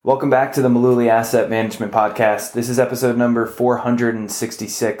Welcome back to the Malooly Asset Management Podcast. This is episode number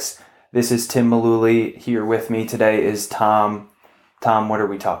 466. This is Tim Malooly. Here with me today is Tom. Tom, what are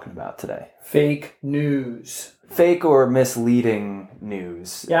we talking about today? Fake news. Fake or misleading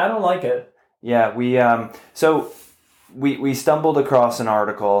news. Yeah, I don't like it. Yeah, we stumbled across an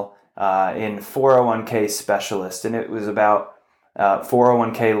article in 401k Specialist, and it was about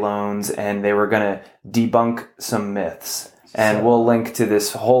 401k loans, and they were going to debunk some myths. And we'll link to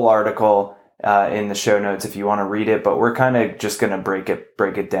this whole article in the show notes if you want to read it. But we're kind of just going to break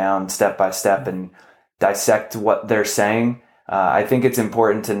it down step by step and dissect what they're saying. I think it's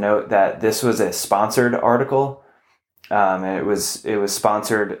important to note that this was a sponsored article. And it was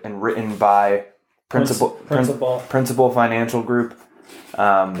sponsored and written by Principal Financial Group,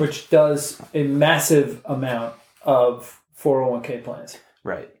 which does a massive amount of 401k plans.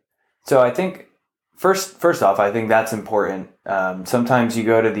 Right. So I think. First off, I think that's important. Sometimes you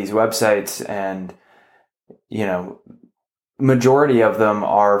go to these websites and, majority of them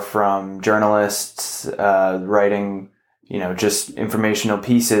are from journalists writing, just informational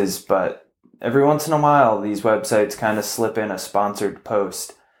pieces. But every once in a while, these websites kind of slip in a sponsored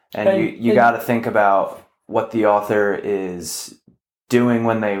post. And you got to think about what the author is doing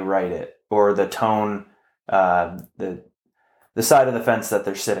when they write it, or the tone, the side of the fence that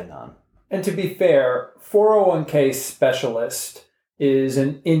they're sitting on. And to be fair, 401k Specialist is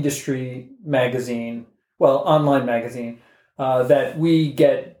an industry magazine, online magazine, that we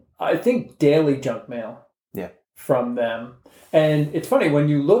get, I think, daily junk mail from them. And it's funny, when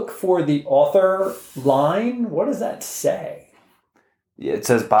you look for the author line, what does that say? It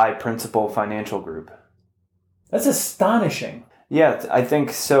says by Principal Financial Group. That's astonishing. Yeah, I think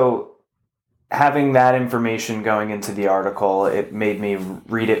so. Having that information going into the article, it made me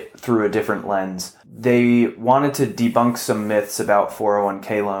read it through a different lens. They wanted to debunk some myths about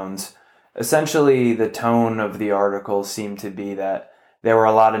 401k loans. Essentially, the tone of the article seemed to be that there were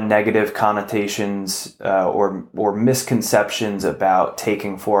a lot of negative connotations or misconceptions about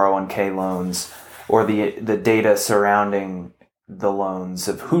taking 401k loans, or the data surrounding the loans,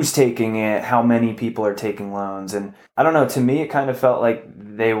 of who's taking it, how many people are taking loans. And I don't know, to me, it kind of felt like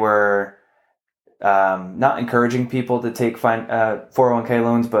they were not encouraging people to take 401k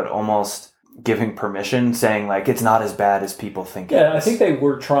loans, but almost giving permission, saying like it's not as bad as people think. Yeah, I think they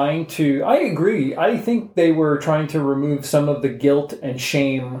were trying to. I agree. I think they were trying to remove some of the guilt and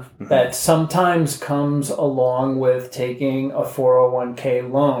shame that sometimes comes along with taking a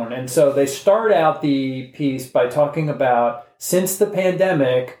 401k loan. And so they start out the piece by talking about, since the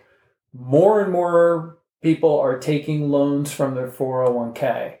pandemic, more and more people are taking loans from their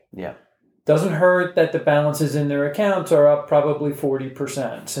 401k. Yeah. Doesn't hurt that the balances in their accounts are up probably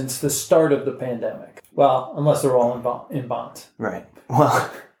 40% since the start of the pandemic. Well, unless they're all in bonds. Right.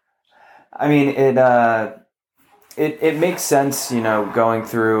 Well, I mean, it makes sense, going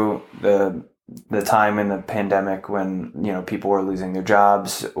through the time in the pandemic when, people were losing their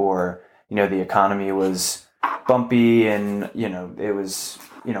jobs, or, the economy was bumpy, and, it was,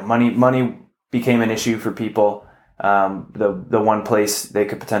 money became an issue for people. The one place they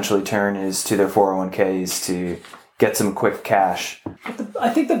could potentially turn is to their 401ks to get some quick cash. I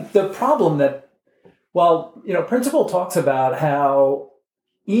think the problem that, Principal talks about how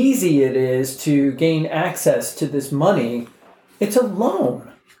easy it is to gain access to this money. It's a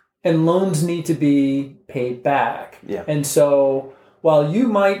loan, and loans need to be paid back. Yeah. And so while you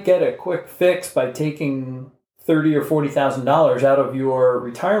might get a quick fix by taking $30,000 or $40,000 out of your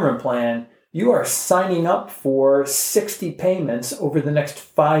retirement plan, you are signing up for 60 payments over the next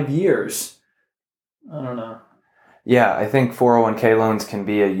 5 years. I don't know. Yeah, I think 401k loans can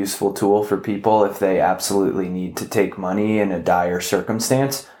be a useful tool for people if they absolutely need to take money in a dire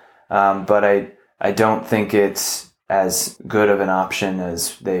circumstance. But I don't think it's as good of an option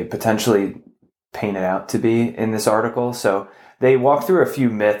as they potentially paint it out to be in this article. So they walk through a few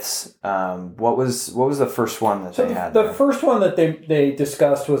myths. What was the first one that they had? The first one that they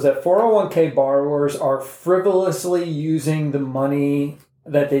discussed was that 401k borrowers are frivolously using the money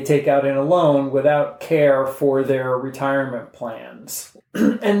that they take out in a loan without care for their retirement plans.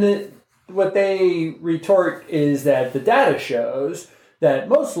 And what they retort is that the data shows that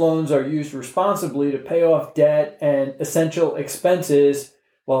most loans are used responsibly to pay off debt and essential expenses,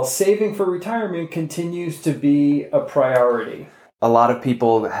 while saving for retirement continues to be a priority. A lot of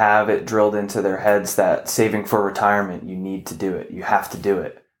people have it drilled into their heads that saving for retirement, you need to do it. You have to do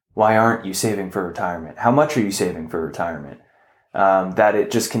it. Why aren't you saving for retirement? How much are you saving for retirement? That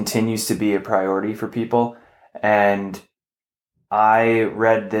it just continues to be a priority for people. And I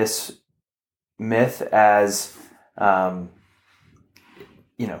read this myth as,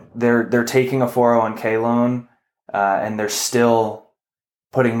 they're taking a 401k loan, and they're still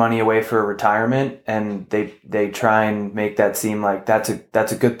putting money away for retirement, and they try and make that seem like that's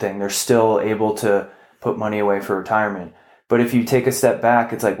a good thing. They're still able to put money away for retirement. But if you take a step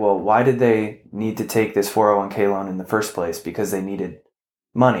back, it's like, well, why did they need to take this 401k loan in the first place? Because they needed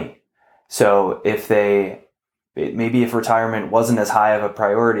money. So maybe if retirement wasn't as high of a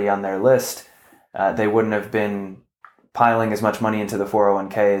priority on their list, they wouldn't have been piling as much money into the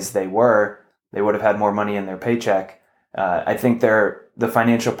 401k as they were. They would have had more money in their paycheck. I think the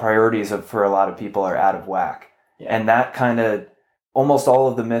financial priorities for a lot of people are out of whack. Yeah. And that kind of, almost all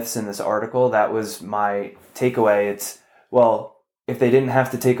of the myths in this article, that was my takeaway. It's, well, if they didn't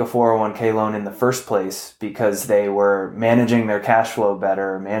have to take a 401k loan in the first place because they were managing their cash flow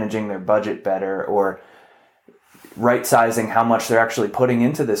better, managing their budget better, or right-sizing how much they're actually putting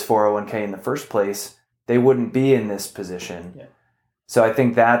into this 401k in the first place, they wouldn't be in this position. Yeah. So I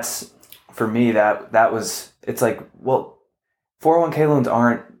think that's, for me, that was, it's like, well, 401k loans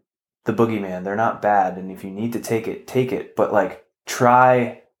aren't the boogeyman. They're not bad. And if you need to take it, take it. But like,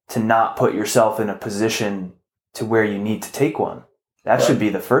 try to not put yourself in a position to where you need to take one. That should be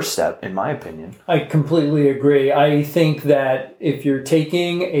the first step, in my opinion. I completely agree. I think that if you're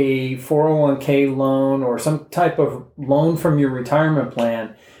taking a 401k loan or some type of loan from your retirement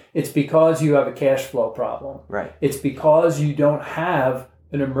plan, it's because you have a cash flow problem. Right. It's because you don't have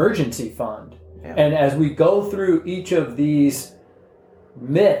an emergency fund. Yeah. And as we go through each of these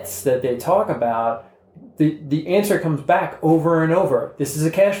myths that they talk about, the answer comes back over and over. This is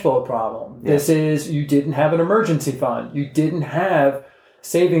a cash flow problem. Yeah. This is, you didn't have an emergency fund. You didn't have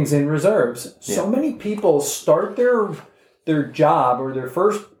savings in reserves. Yeah. So many people start their job or their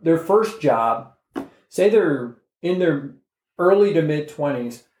first job, say they're in their early to mid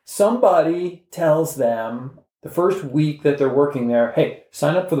 20s. Somebody tells them the first week that they're working there, hey,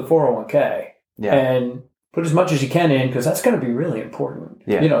 sign up for the 401k. Yeah. And put as much as you can in, because that's going to be really important.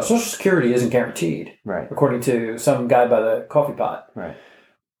 Yeah. Social Security isn't guaranteed, right? According to some guy by the coffee pot. Right.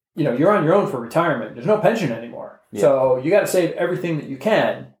 You're on your own for retirement. There's no pension anymore. Yeah. So you got to save everything that you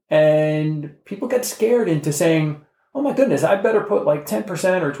can. And people get scared into saying, oh my goodness, I better put like 10%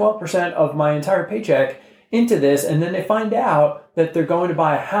 or 12% of my entire paycheck into this. And then they find out that they're going to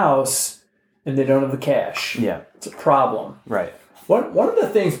buy a house and they don't have the cash. Yeah. It's a problem. Right. One of the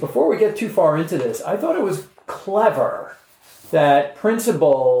things, before we get too far into this, I thought it was clever that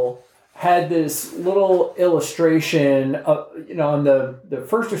Principal had this little illustration on the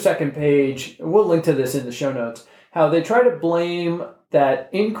first or second page, and we'll link to this in the show notes, how they try to blame that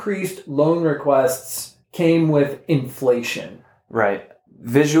increased loan requests came with inflation. Right.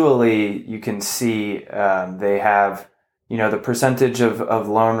 Visually, you can see they have the percentage of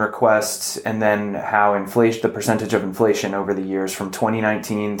loan requests, and then how the percentage of inflation over the years from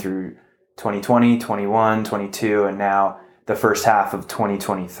 2019 through 2020, 21, 22, and now the first half of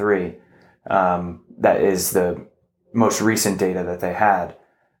 2023. That is the most recent data that they had.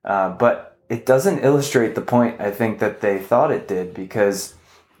 But it doesn't illustrate the point I think that they thought it did, because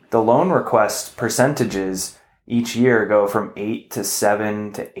the loan request percentages each year go from 8 to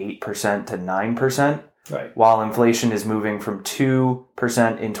 7 to 8% to 9%. Right. While inflation is moving from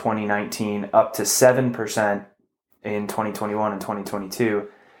 2% in 2019 up to 7% in 2021 and 2022.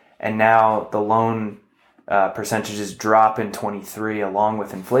 And now the loan percentages drop in 23 along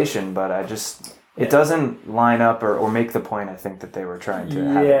with inflation. But it doesn't line up or make the point I think that they were trying to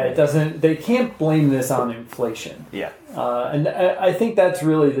have. Yeah, it doesn't. They can't blame this on inflation. Yeah. And I think that's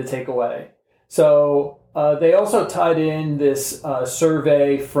really the takeaway. So they also tied in this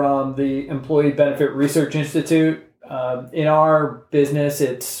survey from the Employee Benefit Research Institute. In our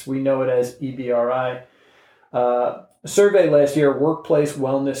business, we know it as EBRI. A survey last year, Workplace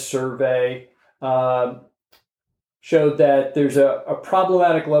Wellness Survey, showed that there's a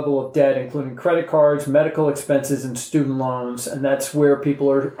problematic level of debt, including credit cards, medical expenses, and student loans. And that's where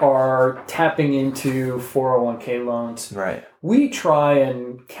people are tapping into 401k loans. Right. We try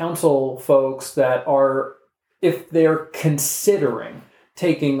and counsel folks that are, if they're considering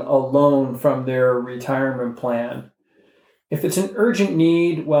taking a loan from their retirement plan, if it's an urgent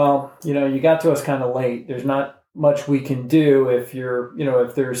need, well, you got to us kind of late. There's not much we can do if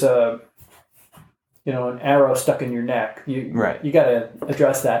if there's an arrow stuck in your neck. You got to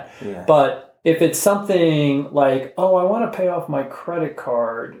address that. Yeah. But if it's something like, oh, I want to pay off my credit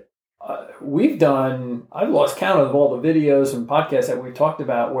card, I've lost count of all the videos and podcasts that we've talked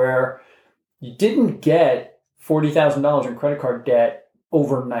about where you didn't get $40,000 in credit card debt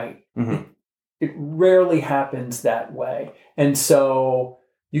overnight. Mm-hmm. It rarely happens that way. And so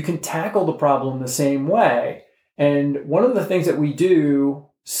you can tackle the problem the same way. And one of the things that we do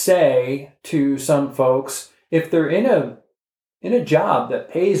say to some folks, if they're in a job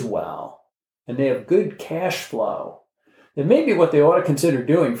that pays well and they have good cash flow, then maybe what they ought to consider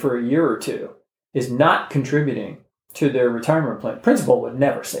doing for a year or two is not contributing to their retirement plan. Principal would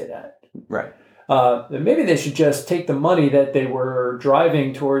never say that. Right. Then maybe they should just take the money that they were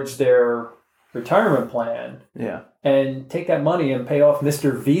driving towards their retirement plan and take that money and pay off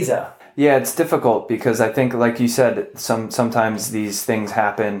Mr. Visa. Yeah, it's difficult because I think, like you said, sometimes these things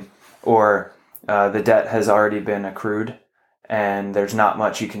happen or the debt has already been accrued and there's not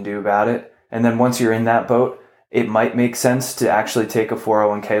much you can do about it. And then once you're in that boat, it might make sense to actually take a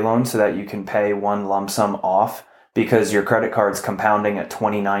 401k loan so that you can pay one lump sum off because your credit card's compounding at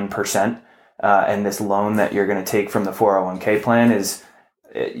 29%. And this loan that you're going to take from the 401k plan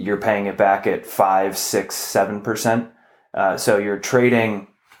you're paying it back at 5, 6, 7%. So you're trading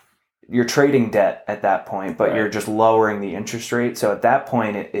debt at that point, but you're just lowering the interest rate. So at that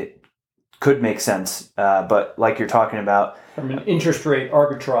point, it could make sense. But like you're talking about, from an interest rate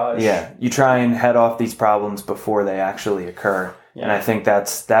arbitrage. Yeah, you try and head off these problems before they actually occur. Yeah. And I think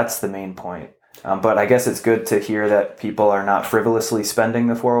that's the main point. But I guess it's good to hear that people are not frivolously spending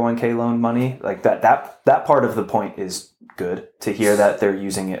the 401k loan money. Like that part of the point is good to hear that they're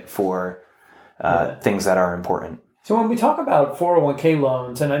using it for things that are important. So when we talk about 401k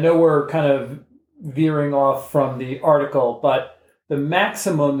loans, and I know we're kind of veering off from the article, but the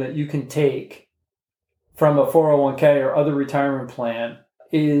maximum that you can take from a 401k or other retirement plan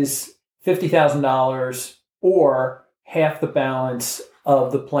is $50,000 or half the balance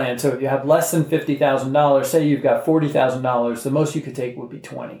of the plan. So if you have less than $50,000, say you've got $40,000, the most you could take would be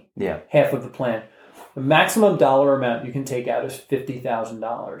 $20,000. Yeah. Half of the plan. The maximum dollar amount you can take out is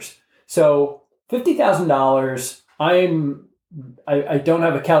 $50,000. So $50,000, I don't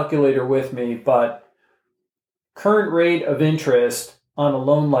have a calculator with me, but current rate of interest on a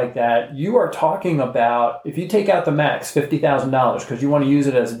loan like that, you are talking about, if you take out the max, $50,000, because you want to use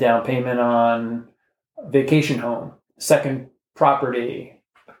it as a down payment on a vacation home, second property,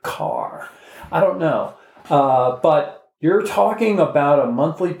 a car, I don't know. But you're talking about a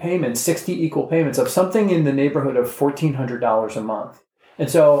monthly payment, 60 equal payments of something in the neighborhood of $1,400 a month. And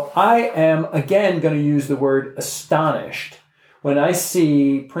so I am, again, going to use the word astonished when I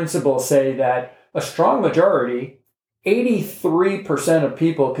see principals say that a strong majority, 83% of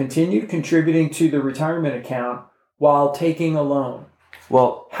people continue contributing to the retirement account while taking a loan.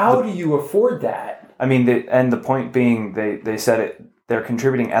 Well, how do you afford that? I mean, and the point being, they said they're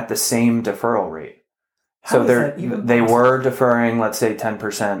contributing at the same deferral rate. So they were deferring, let's say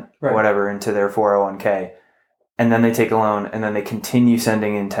 10%, right, whatever, into their 401k, and then they take a loan, and then they continue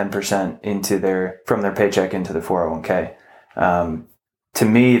sending in 10% from their paycheck into the 401k. To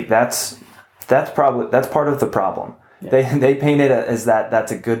me, that's part of the problem. Yeah. They paint it as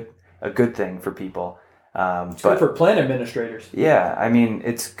that's a good thing for people. It's good for plan administrators. Yeah, I mean,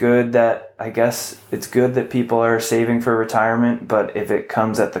 it's good that people are saving for retirement, but if it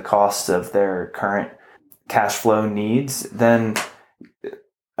comes at the cost of their current cash flow needs, then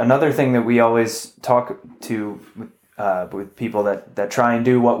another thing that we always talk to with people that try and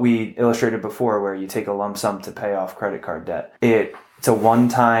do what we illustrated before, where you take a lump sum to pay off credit card debt. It's a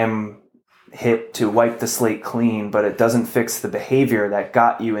one-time hit to wipe the slate clean, but it doesn't fix the behavior that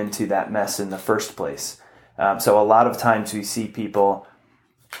got you into that mess in the first place. So a lot of times we see people,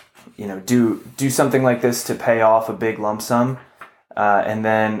 do something like this to pay off a big lump sum, and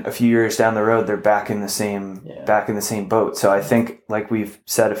then a few years down the road, they're back in the same boat. So I think, like we've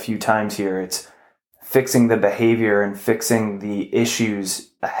said a few times here, it's fixing the behavior and fixing the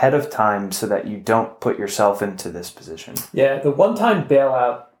issues ahead of time so that you don't put yourself into this position. Yeah, the one-time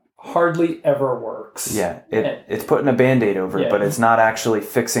bailout hardly ever works. Yeah, it's putting a Band-Aid over it, but it's not actually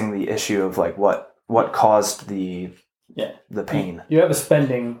fixing the issue of like what caused the pain. You have a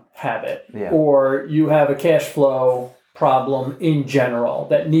spending habit, or you have a cash flow problem in general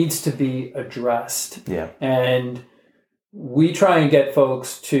that needs to be addressed. Yeah. And we try and get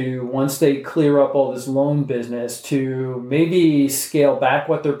folks to, once they clear up all this loan business, to maybe scale back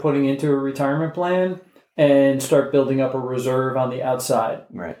what they're putting into a retirement plan and start building up a reserve on the outside.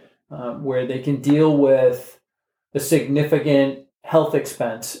 Right. Where they can deal with a significant health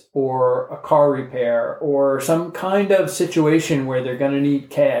expense or a car repair or some kind of situation where they're going to need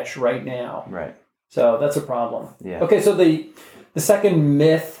cash right now. Right. So that's a problem. Yeah. Okay, so the second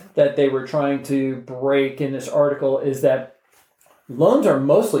myth that they were trying to break in this article is that loans are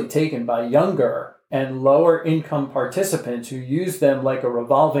mostly taken by younger and lower income participants who use them like a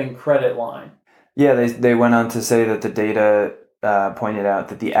revolving credit line. Yeah, they went on to say that the data pointed out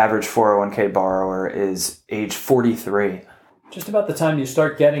that the average 401k borrower is age 43. just about the time you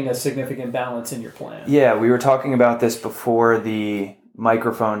start getting a significant balance in your plan. Yeah, we were talking about this before the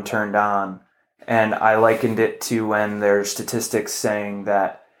microphone turned on, and I likened it to when there's statistics saying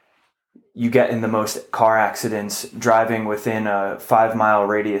that you get in the most car accidents driving within a 5-mile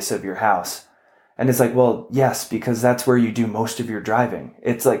radius of your house. And it's like, well, yes, because that's where you do most of your driving.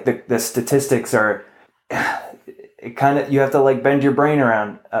 It's like the statistics are, it kind of, you have to like bend your brain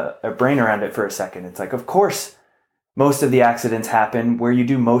around it for a second. It's like, of course, most of the accidents happen where you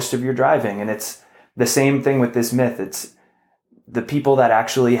do most of your driving. And it's the same thing with this myth. It's the people that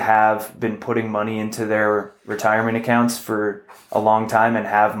actually have been putting money into their retirement accounts for a long time and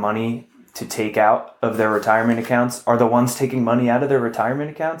have money to take out of their retirement accounts are the ones taking money out of their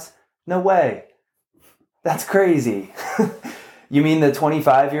retirement accounts? No way. That's crazy. You mean the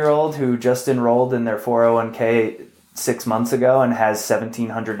 25-year-old who just enrolled in their 401k 6 months ago and has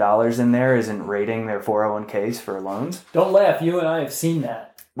 $1,700 in there isn't rating their 401ks for loans? Don't laugh. You and I have seen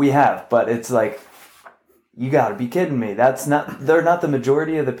that. We have, but it's like, you got to be kidding me. They're not the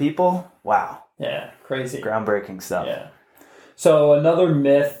majority of the people? Wow. Yeah, crazy. Groundbreaking stuff. Yeah. So another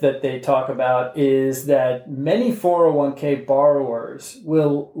myth that they talk about is that many 401k borrowers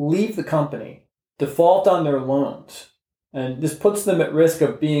will leave the company, default on their loans, and this puts them at risk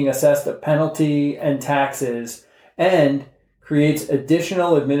of being assessed a penalty and taxes and creates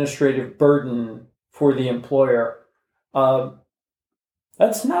additional administrative burden for the employer.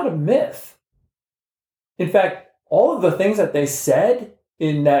 That's not a myth. In fact, all of the things that they said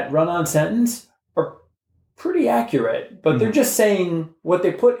in that run-on sentence are pretty accurate, but they're just saying what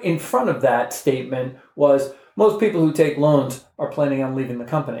they put in front of that statement was most people who take loans are planning on leaving the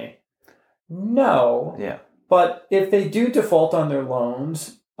company. No. Yeah. But if they do default on their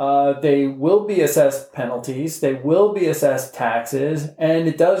loans, they will be assessed penalties, they will be assessed taxes, and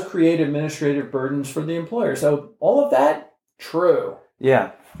it does create administrative burdens for the employer. So all of that, true.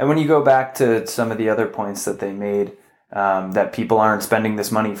 Yeah. And when you go back to some of the other points that they made, that people aren't spending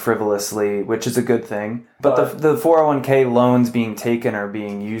this money frivolously, which is a good thing. But the 401k loans being taken are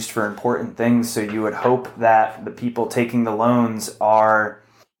being used for important things. So you would hope that the people taking the loans are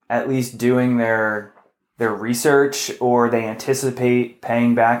at least doing their research, or they anticipate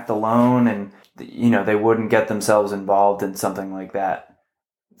paying back the loan, and they wouldn't get themselves involved in something like that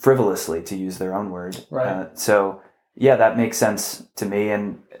frivolously, to use their own word. Right. So yeah, that makes sense to me,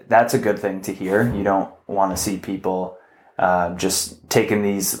 and that's a good thing to hear. You don't want to see people just taking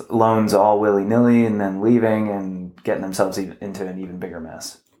these loans all willy-nilly and then leaving and getting themselves into an even bigger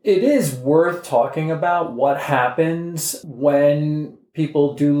mess. It is worth talking about what happens when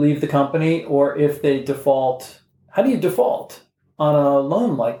people do leave the company, or if they default. How do you default on a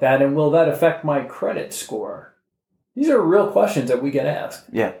loan like that, and will that affect my credit score? These are real questions that we get asked.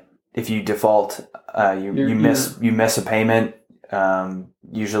 Yeah. If you default, you miss a payment.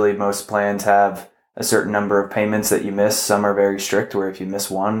 Usually most plans have a certain number of payments that you miss. Some are very strict, where if you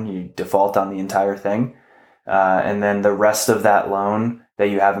miss one, you default on the entire thing. And then the rest of that loan that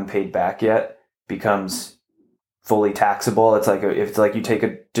you haven't paid back yet becomes fully taxable. It's like you take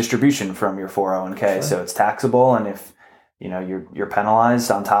a distribution from your 401k, sure. So it's taxable, and if you're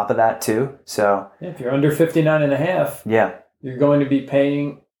penalized on top of that too. So if you're under 59 and a half, yeah, you're going to be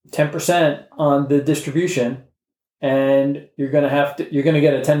paying 10% on the distribution, and you're going to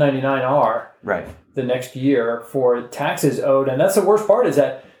get a 1099-R right the next year for taxes owed. And that's the worst part, is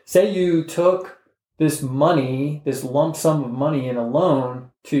that say you took this money, this lump sum of money in a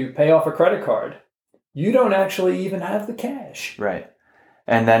loan to pay off a credit card. You don't actually even have the cash. Right.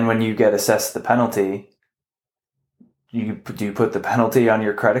 And then when you get assessed the penalty, do you put the penalty on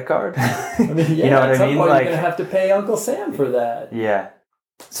your credit card? I mean, yeah, you know what I mean? You're going to have to pay Uncle Sam for that. Yeah.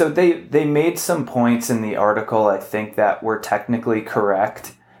 So they made some points in the article, I think, that were technically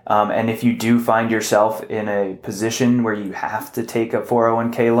correct. And if you do find yourself in a position where you have to take a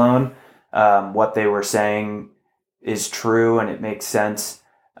 401k loan, what they were saying is true and it makes sense.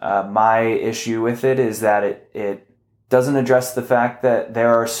 My issue with it is that it doesn't address the fact that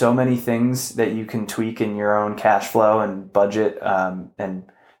there are so many things that you can tweak in your own cash flow and budget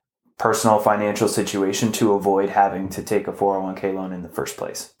and personal financial situation to avoid having to take a 401k loan in the first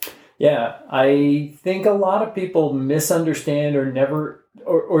place. Yeah, I think a lot of people misunderstand or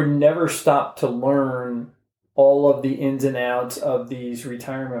never stop to learn all of the ins and outs of these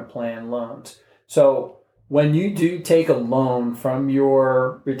retirement plan loans. So when you do take a loan from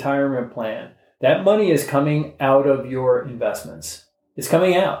your retirement plan, that money is coming out of your investments. It's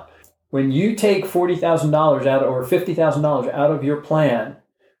coming out. When you take $40,000 out or $50,000 out of your plan,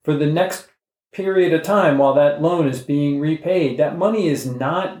 for the next period of time while that loan is being repaid, that money is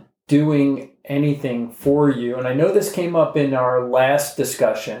not doing anything for you. And I know this came up in our last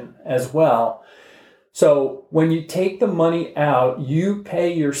discussion as well. So when you take the money out, you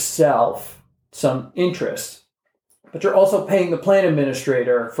pay yourself some interest, but you're also paying the plan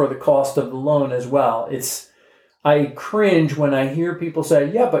administrator for the cost of the loan as well. I cringe when I hear people say,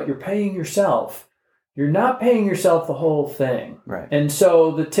 yeah, but you're paying yourself. You're not paying yourself the whole thing. Right. And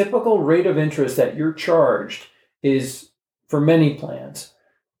so the typical rate of interest that you're charged is, for many plans,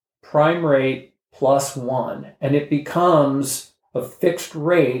 prime rate plus 1. And it becomes a fixed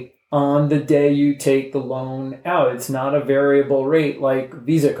rate on the day you take the loan out. It's not a variable rate like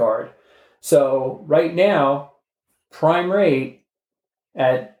Visa card. So right now, prime rate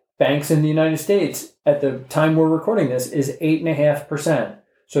at banks in the United States at the time we're recording this is 8.5%.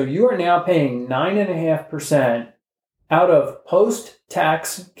 So you are now paying 9.5% out of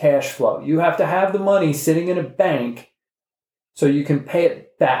post-tax cash flow. You have to have the money sitting in a bank so you can pay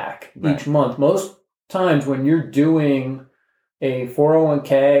it back each month. Most times when you're doing a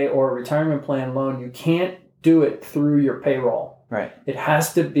 401k or a retirement plan loan, you can't do it through your payroll. Right. It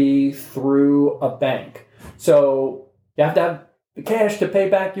has to be through a bank. So you have to have the cash to pay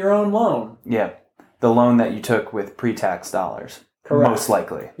back your own loan. Yeah. The loan that you took with pre-tax dollars. Correct. Most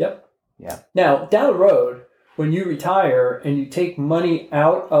likely. Yep. Yeah. Now, down the road, when you retire and you take money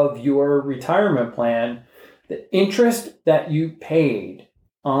out of your retirement plan, the interest that you paid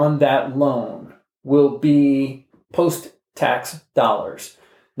on that loan will be post-tax dollars.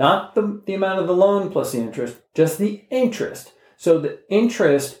 Not the amount of the loan plus the interest, just the interest. So the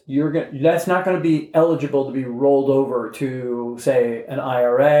interest, that's not going to be eligible to be rolled over to, say, an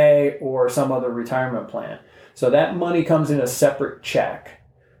IRA or some other retirement plan. So that money comes in a separate check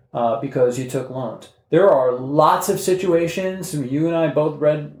because you took loans. There are lots of situations, you and I both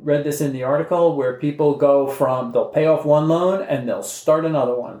read this in the article, where people they'll pay off one loan and they'll start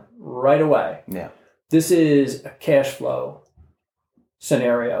another one right away. Yeah. This is a cash flow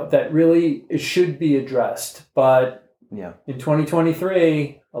scenario that really should be addressed. But in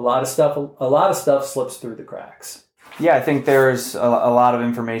 2023, a lot of stuff slips through the cracks. Yeah, I think there's a lot of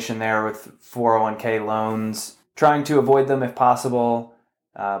information there with 401k loans, trying to avoid them if possible.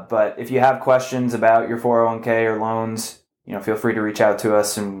 But if you have questions about your 401k or loans, feel free to reach out to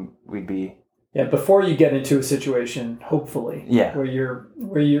us and we'd be... Yeah, before you get into a situation, hopefully, where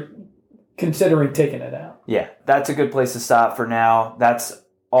you're considering taking it out. Yeah, that's a good place to stop for now. That's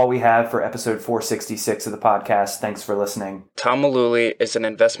all we have for episode 466 of the podcast. Thanks for listening. Tom Mullooly is an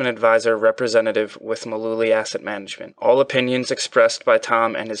investment advisor representative with Mullooly Asset Management. All opinions expressed by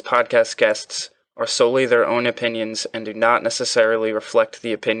Tom and his podcast guests are solely their own opinions and do not necessarily reflect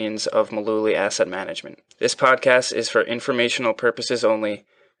the opinions of Mullooly Asset Management. This podcast is for informational purposes only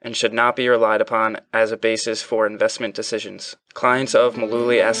and should not be relied upon as a basis for investment decisions. Clients of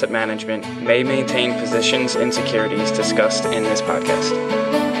Mullooly Asset Management may maintain positions in securities discussed in this podcast.